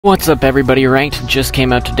What's up everybody, Ranked just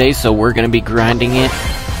came out today, so we're gonna be grinding it.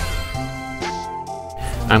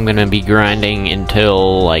 I'm gonna be grinding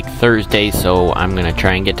until like Thursday, so I'm gonna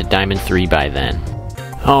try and get to Diamond 3 by then.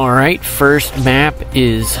 Alright, first map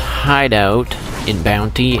is Hideout in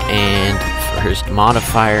Bounty, and first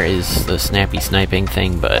modifier is the snappy sniping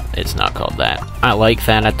thing, but it's not called that. I like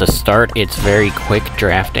that at the start. It's very quick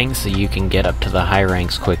drafting, so you can get up to the high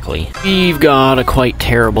ranks quickly. We've got a quite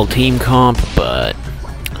terrible team comp, but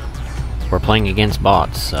we're playing against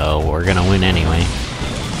bots, so we're gonna win anyway.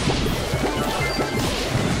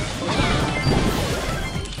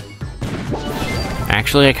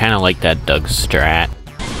 Actually, I kinda like that Doug strat.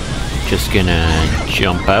 Just gonna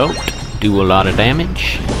jump out, do a lot of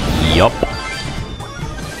damage. Yup.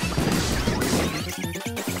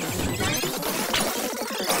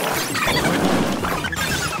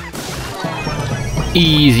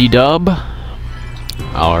 Easy dub.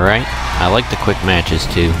 Alright, I like the quick matches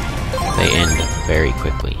too. They end very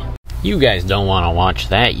quickly. You guys don't want to watch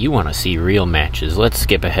that, you want to see real matches. Let's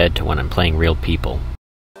skip ahead to when I'm playing real people.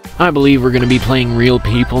 I believe we're going to be playing real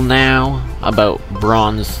people now, about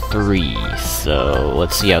Bronze 3, so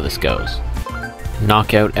let's see how this goes.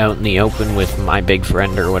 Knockout out in the open with my big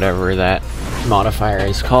friend or whatever that modifier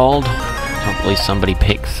is called. Hopefully somebody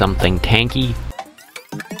picks something tanky.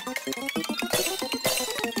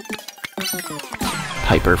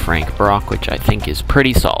 Piper, Frank, Brock, which I think is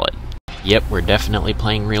pretty solid. Yep, we're definitely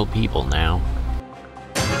playing real people now.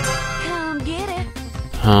 Come get it.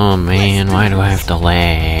 Oh man, why do I have to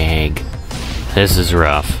lag? This is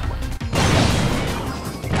rough.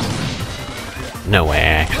 No way I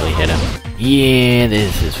actually hit him. Yeah,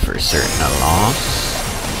 this is for certain a loss.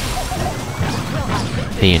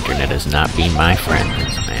 The internet has not been my friend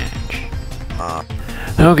this match.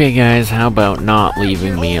 Okay guys, how about not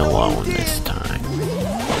leaving me alone this time?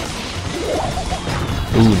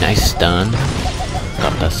 Ooh, nice stun.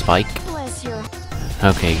 Got the spike.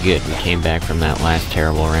 Okay, good. We came back from that last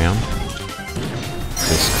terrible round.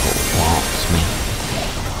 This cold walls me.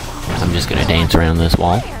 I'm just gonna dance around this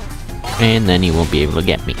wall, and then he won't be able to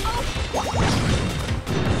get me.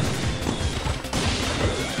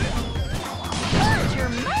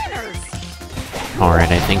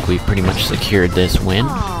 Alright, I think we pretty much secured this win.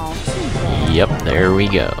 Yep, there we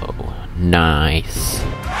go. Nice.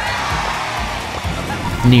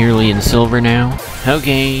 Nearly in silver now.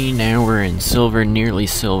 Okay, now we're in silver, nearly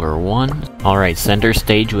silver 1. Alright, center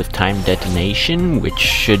stage with time detonation, which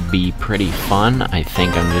should be pretty fun. I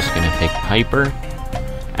think I'm just gonna pick Piper,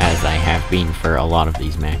 as I have been for a lot of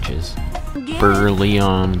these matches.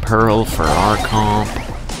 Leon, Pearl for our comp.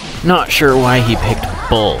 Not sure why he picked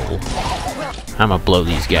Bull. I'ma blow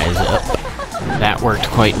these guys up. That worked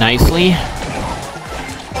quite nicely.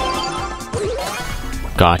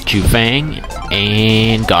 Got you, Fang.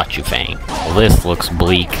 And got you, Fang. Well, this looks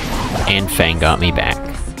bleak, and Fang got me back.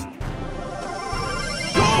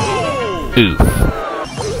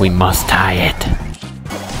 Oof. We must tie it.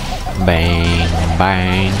 Bang,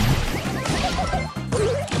 bang.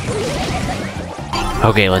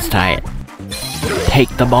 Okay, let's tie it.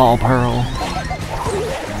 Take the ball, Pearl.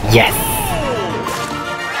 Yes!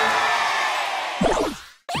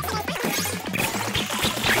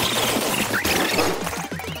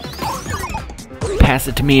 Pass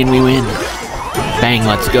it to me and we win. Bang,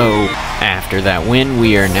 let's go. After that win,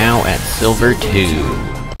 we are now at silver 2.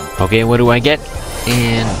 Okay, what do I get?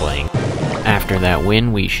 And blank. After that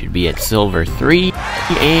win, we should be at silver 3.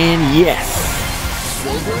 And yes!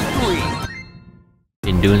 Silver 3.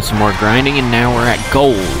 Been doing some more grinding, and now we're at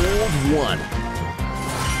gold 1.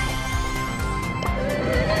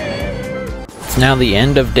 It's now the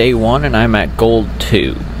end of day 1, and I'm at gold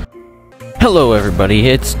 2. Hello everybody,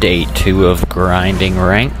 it's day 2 of grinding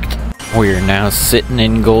ranked. We're now sitting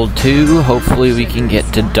in gold 2. Hopefully we can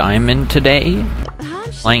get to diamond today.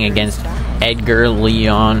 Playing against Edgar,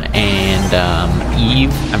 Leon, and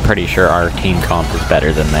Eve. I'm pretty sure our team comp is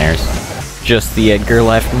better than theirs. Just the Edgar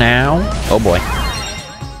left now. Oh boy.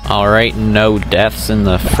 Alright, no deaths in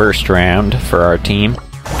the first round for our team.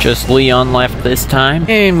 Just Leon left this time.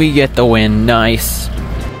 And we get the win, nice.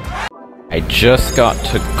 I just got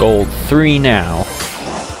to gold 3 now.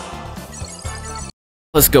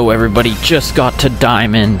 Let's go everybody, just got to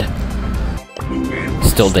diamond.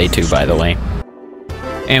 Still day 2 by the way.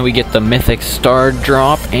 And we get the mythic star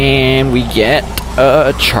drop, and we get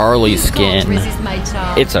a Charlie skin.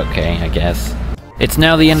 It's okay, I guess. It's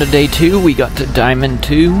now the end of day 2, we got to diamond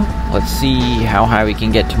 2. Let's see how high we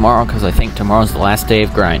can get tomorrow, because I think tomorrow's the last day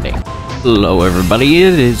of grinding. Hello everybody,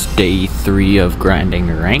 it is day 3 of grinding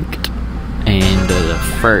ranked. And the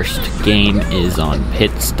first game is on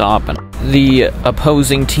pit stop, and The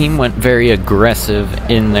opposing team went very aggressive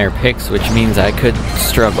in their picks, which means I could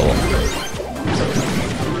struggle.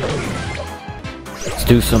 Let's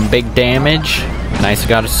do some big damage. Nice,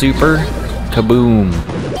 got a super. Kaboom.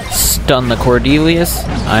 Stun the Cordelius.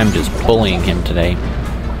 I'm just bullying him today.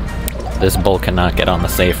 This bull cannot get on the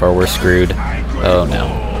safe or we're screwed. Oh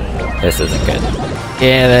no. This isn't good.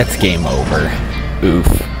 Yeah, that's game over. Oof.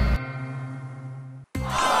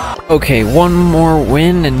 Okay, one more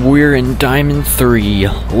win and we're in Diamond 3.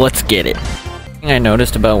 Let's get it. The thing I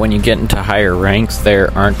noticed about when you get into higher ranks, there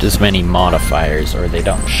aren't as many modifiers, or they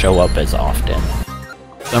don't show up as often.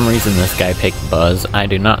 For some reason this guy picked Buzz. I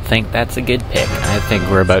do not think that's a good pick. I think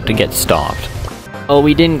we're about to get stomped. Well,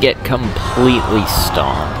 we didn't get completely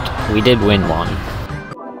stomped. We did win one.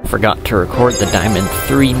 Forgot to record the Diamond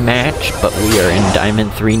 3 match, but we are in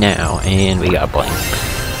Diamond 3 now, and we got blank.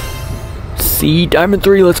 See, Diamond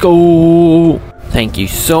 3, let's go! Thank you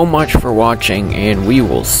so much for watching, and we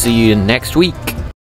will see you next week.